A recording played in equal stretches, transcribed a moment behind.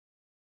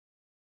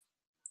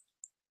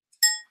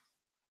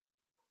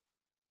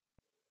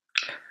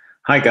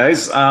Hi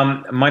guys,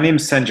 my name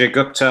is Sanjay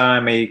Gupta.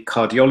 I'm a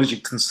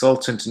cardiology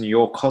consultant in New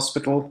York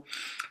Hospital,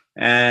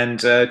 and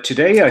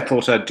today I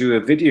thought I'd do a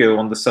video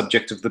on the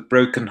subject of the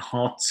broken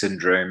heart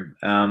syndrome.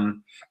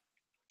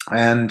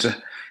 And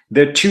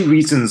there are two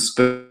reasons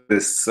for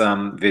this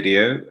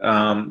video.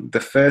 The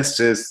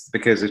first is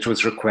because it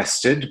was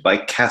requested by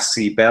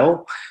Cassie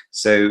Bell.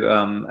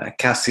 So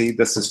Cassie,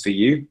 this is for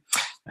you.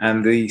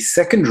 And the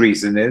second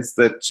reason is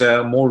that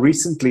more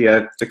recently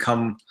I've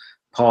become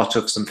part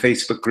of some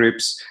Facebook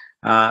groups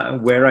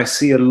where I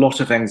see a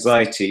lot of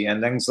anxiety,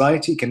 and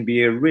anxiety can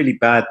be a really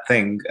bad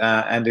thing,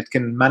 and it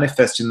can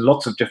manifest in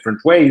lots of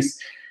different ways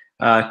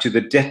to the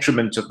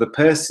detriment of the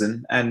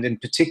person, and in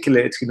particular,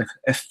 it can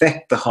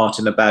affect the heart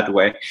in a bad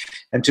way.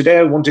 And today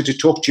I wanted to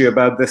talk to you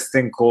about this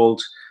thing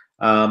called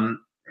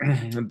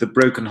the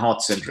broken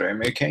heart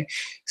syndrome, okay?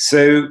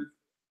 So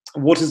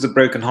what is the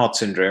broken heart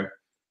syndrome?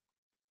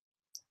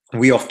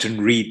 We often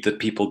read that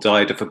people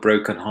died of a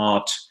broken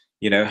heart.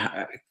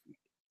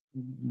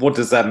 What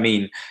does that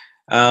mean?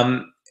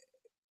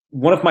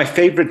 One of my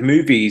favorite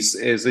movies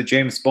is a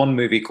James Bond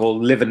movie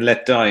called Live and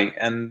Let Die,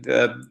 and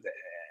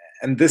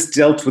this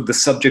dealt with the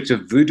subject of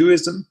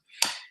voodooism.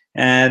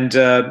 And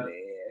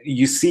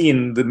you see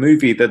in the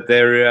movie that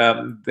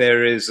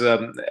there is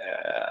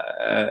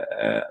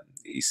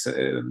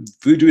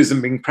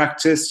voodooism being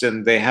practiced,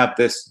 and they have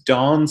this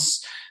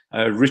dance,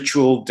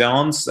 ritual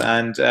dance,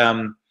 and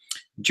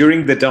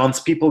during the dance,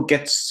 people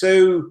get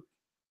so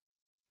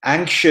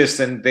anxious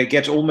and they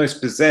get almost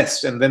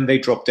possessed, and then they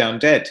drop down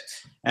dead.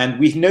 And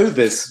we know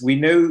this. We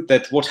know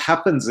that what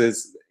happens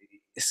is,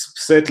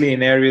 certainly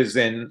in areas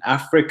in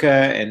Africa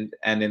and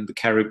in the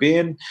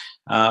Caribbean,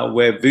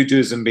 where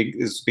voodooism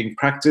is being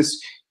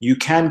practiced, you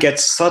can get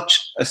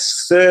such a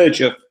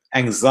surge of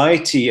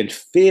anxiety and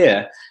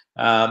fear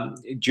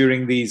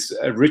during these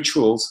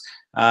rituals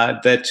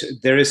that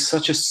there is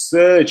such a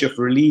surge of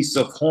release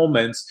of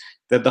hormones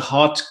that the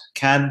heart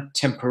can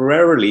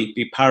temporarily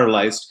be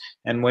paralyzed.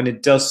 And when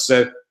it does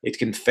so, it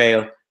can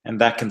fail,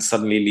 and that can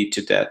suddenly lead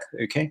to death,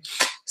 okay?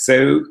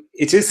 So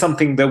it is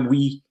something that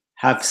we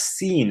have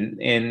seen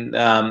in,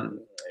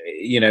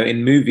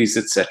 in movies,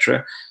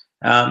 etc.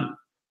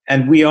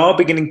 And we are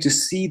beginning to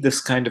see this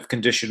kind of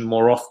condition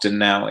more often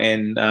now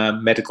in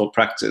medical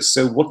practice.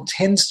 So what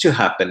tends to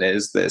happen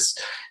is this,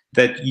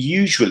 that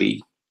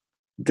usually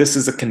this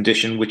is a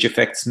condition which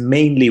affects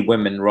mainly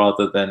women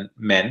rather than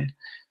men.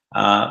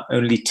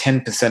 Only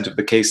 10% of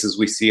the cases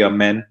we see are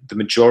men. The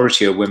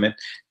majority are women.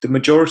 The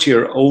majority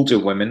are older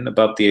women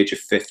above the age of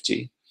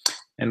 50.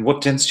 And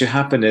what tends to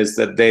happen is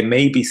that there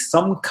may be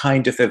some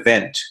kind of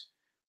event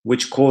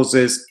which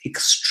causes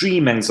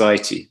extreme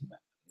anxiety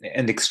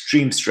and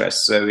extreme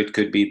stress. So it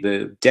could be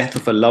the death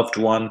of a loved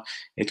one,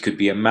 it could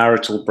be a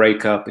marital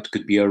breakup, it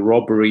could be a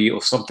robbery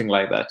or something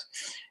like that.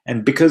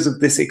 And because of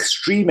this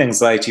extreme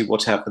anxiety,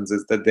 what happens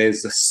is that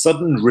there's a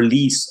sudden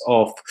release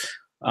of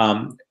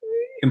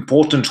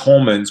important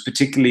hormones,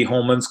 particularly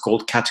hormones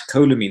called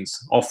catecholamines,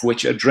 of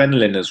which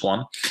adrenaline is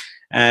one.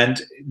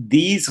 And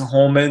these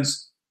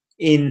hormones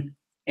in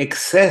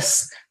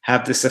excess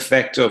have this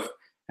effect of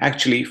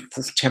actually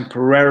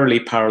temporarily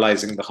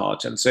paralyzing the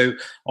heart. And so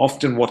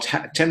often what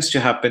tends to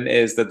happen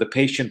is that the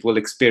patient will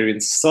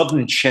experience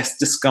sudden chest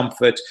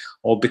discomfort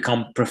or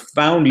become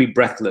profoundly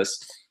breathless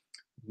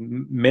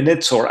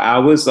minutes or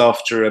hours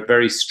after a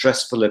very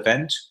stressful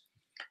event.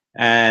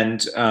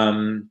 And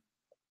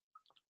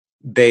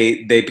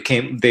they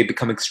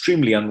become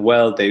extremely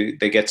unwell. They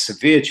get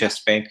severe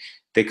chest pain.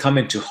 They come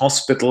into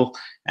hospital,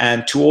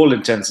 and to all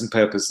intents and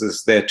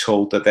purposes, they're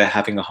told that they're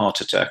having a heart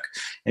attack.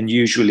 And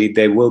usually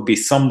there will be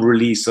some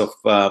release of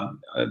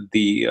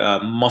the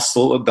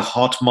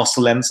heart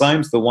muscle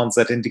enzymes, the ones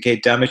that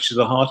indicate damage to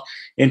the heart,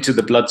 into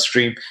the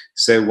bloodstream.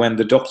 So when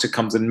the doctor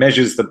comes and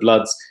measures the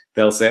bloods,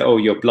 they'll say, oh,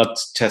 your blood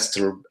tests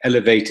are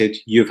elevated,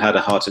 you've had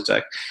a heart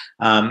attack.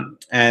 And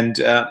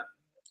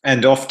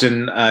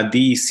often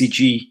the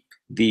ECG,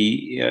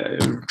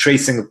 the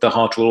tracing of the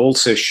heart, will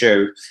also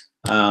show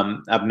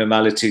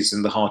abnormalities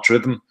in the heart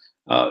rhythm,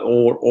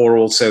 or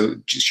also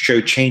show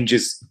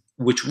changes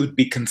which would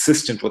be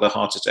consistent with a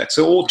heart attack.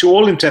 So to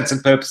all intents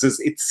and purposes,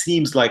 it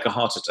seems like a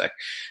heart attack.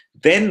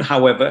 Then,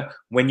 however,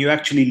 when you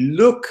actually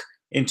look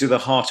into the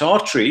heart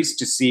arteries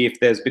to see if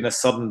there's been a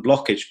sudden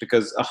blockage,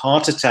 because a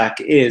heart attack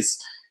is,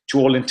 to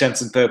all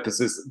intents and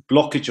purposes,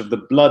 blockage of the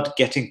blood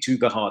getting to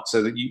the heart.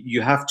 So that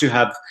you have to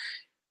have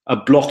a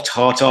blocked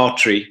heart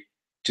artery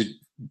to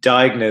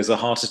diagnose a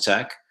heart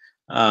attack,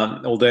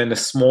 although in a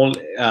small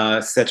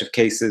set of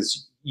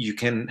cases you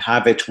can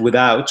have it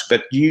without,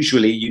 but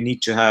usually you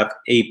need to have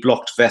a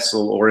blocked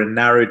vessel or a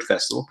narrowed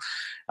vessel.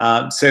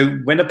 So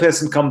when a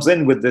person comes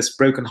in with this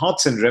broken heart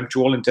syndrome,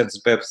 to all intents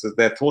and purposes,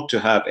 they're thought to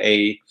have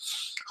a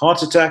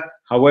heart attack.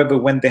 However,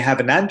 when they have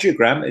an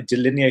angiogram, a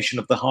delineation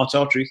of the heart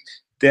arteries,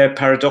 they're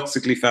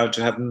paradoxically found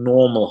to have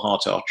normal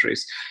heart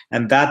arteries.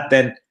 And that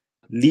then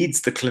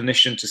leads the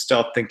clinician to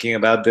start thinking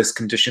about this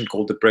condition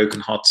called the broken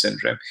heart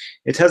syndrome.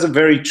 It has a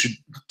very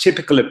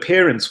typical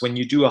appearance when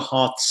you do a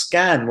heart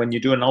scan, when you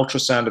do an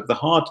ultrasound of the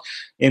heart,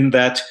 in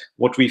that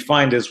what we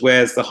find is,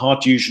 whereas the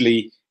heart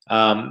usually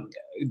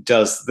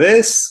does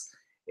this.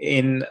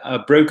 In a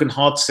broken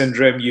heart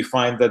syndrome, you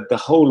find that the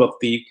whole of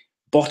the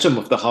bottom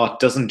of the heart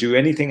doesn't do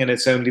anything, and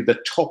it's only the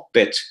top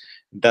bit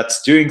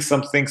that's doing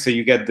something. So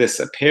you get this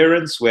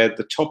appearance where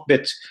the top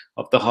bit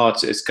of the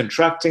heart is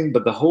contracting,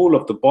 but the whole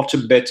of the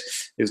bottom bit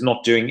is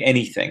not doing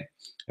anything.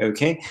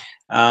 Okay.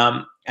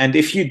 And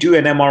if you do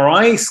an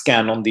MRI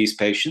scan on these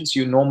patients,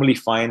 you normally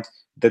find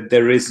that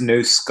there is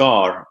no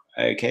scar.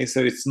 Okay.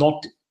 So it's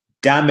not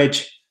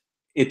damage,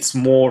 it's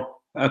more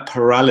a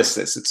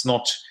paralysis. It's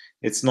not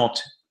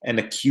an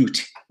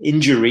acute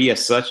injury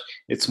as such.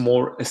 It's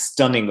more a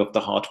stunning of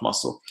the heart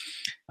muscle.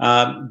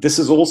 This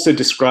is also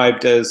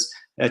described as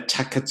a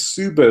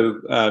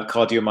Takotsubo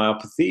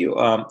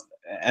cardiomyopathy,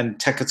 and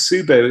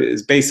Takotsubo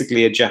is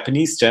basically a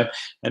Japanese term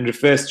and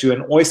refers to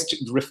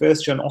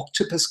an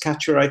octopus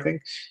catcher. I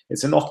think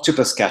it's an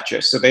octopus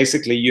catcher. So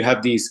basically, you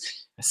have these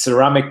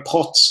ceramic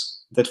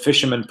pots that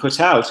fishermen put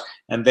out,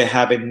 and they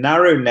have a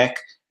narrow neck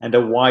and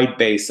a wide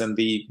base, and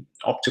the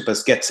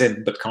octopus gets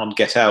in but can't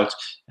get out,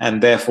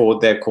 and therefore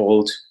they're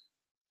called.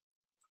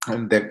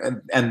 And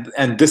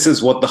this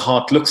is what the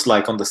heart looks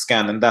like on the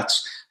scan, and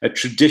that's a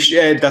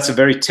tradition. That's a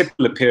very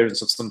typical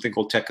appearance of something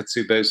called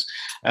Takotsubo's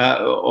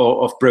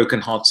or of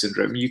broken heart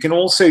syndrome. You can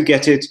also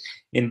get it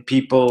in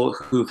people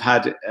who've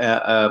had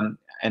an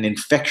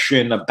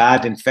infection, a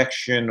bad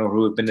infection, or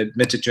who have been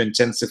admitted to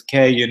intensive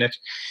care unit.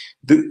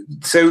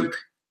 So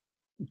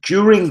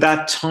during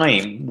that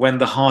time, when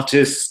the heart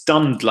is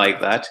stunned like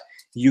that,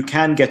 you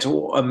can get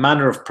a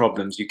manner of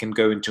problems. You can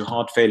go into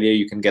heart failure,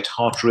 you can get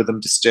heart rhythm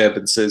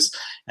disturbances,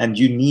 and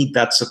you need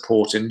that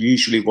support. And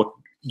usually what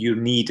you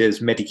need is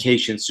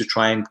medications to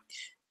try and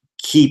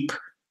keep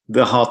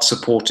the heart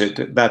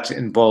supported. That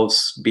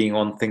involves being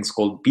on things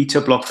called beta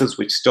blockers,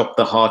 which stop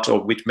the heart or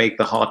which make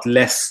the heart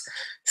less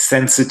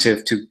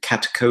sensitive to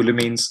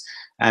catecholamines,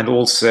 and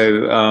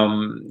also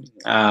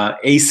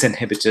ACE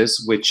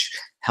inhibitors, which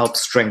help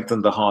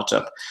strengthen the heart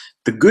up.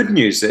 The good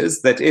news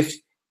is that if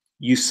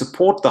you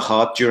support the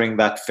heart during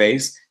that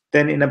phase,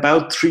 then in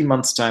about 3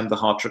 months' time, the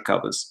heart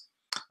recovers.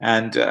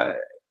 And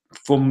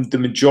for the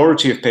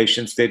majority of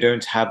patients, they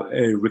don't have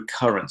a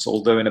recurrence,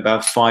 although in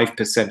about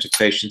 5% of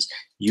patients,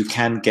 you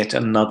can get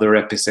another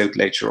episode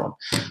later on.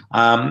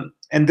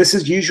 And this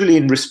is usually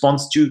in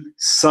response to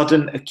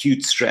sudden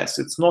acute stress.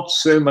 It's not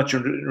so much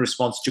in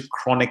response to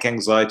chronic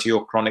anxiety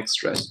or chronic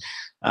stress.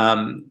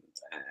 And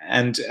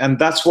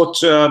that's what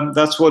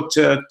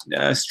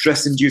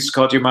stress-induced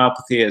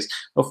cardiomyopathy is.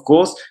 Of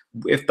course,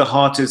 if the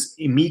heart is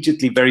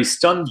immediately very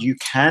stunned, you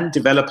can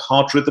develop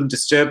heart rhythm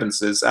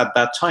disturbances at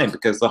that time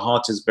because the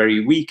heart is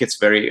very weak, it's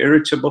very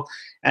irritable,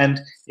 and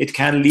it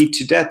can lead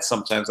to death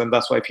sometimes. And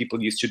that's why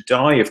people used to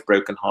die of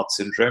broken heart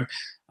syndrome.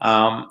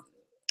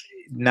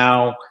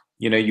 Now,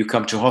 you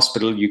come to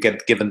hospital, you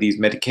get given these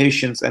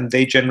medications, and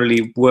they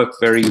generally work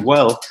very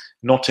well,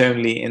 not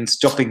only in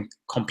stopping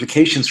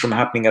complications from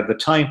happening at the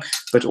time,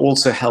 but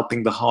also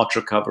helping the heart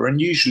recover.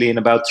 And usually in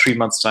about 3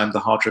 months' time, the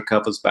heart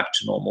recovers back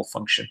to normal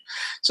function.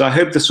 So I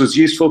hope this was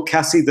useful.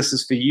 Cassie, this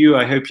is for you.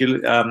 I hope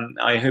you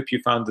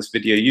found this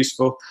video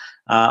useful.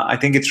 I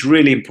think it's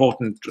really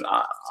important.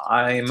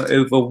 I'm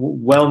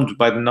overwhelmed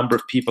by the number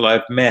of people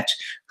I've met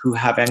who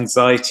have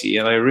anxiety,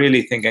 and I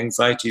really think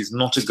anxiety is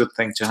not a good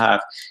thing to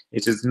have.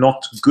 It is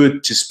not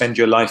good to spend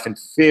your life in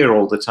fear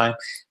all the time,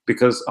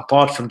 because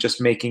apart from just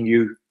making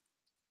you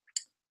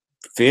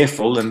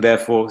fearful and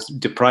therefore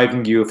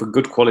depriving you of a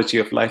good quality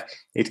of life,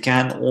 it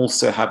can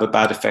also have a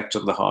bad effect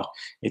on the heart.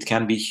 It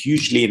can be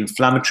hugely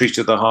inflammatory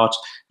to the heart,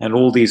 and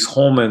all these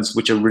hormones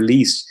which are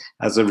released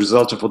as a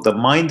result of what the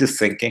mind is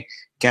thinking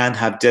can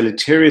have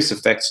deleterious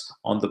effects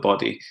on the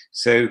body.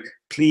 So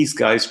please,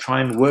 guys,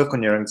 try and work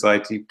on your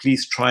anxiety.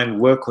 Please try and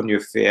work on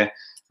your fear,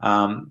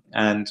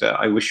 and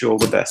I wish you all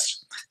the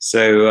best.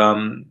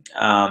 So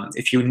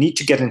if you need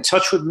to get in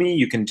touch with me,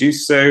 you can do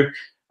so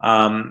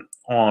on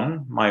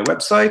my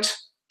website,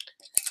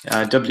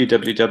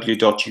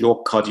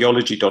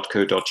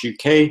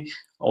 www.yorkcardiology.co.uk.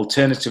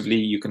 Alternatively,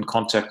 you can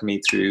contact me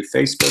through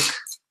Facebook,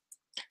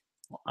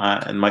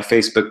 and my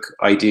Facebook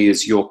ID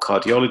is York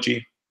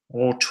Cardiology,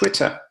 or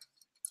Twitter.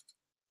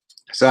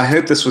 So I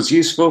hope this was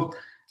useful,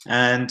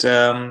 and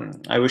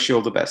I wish you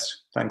all the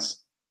best. Thanks.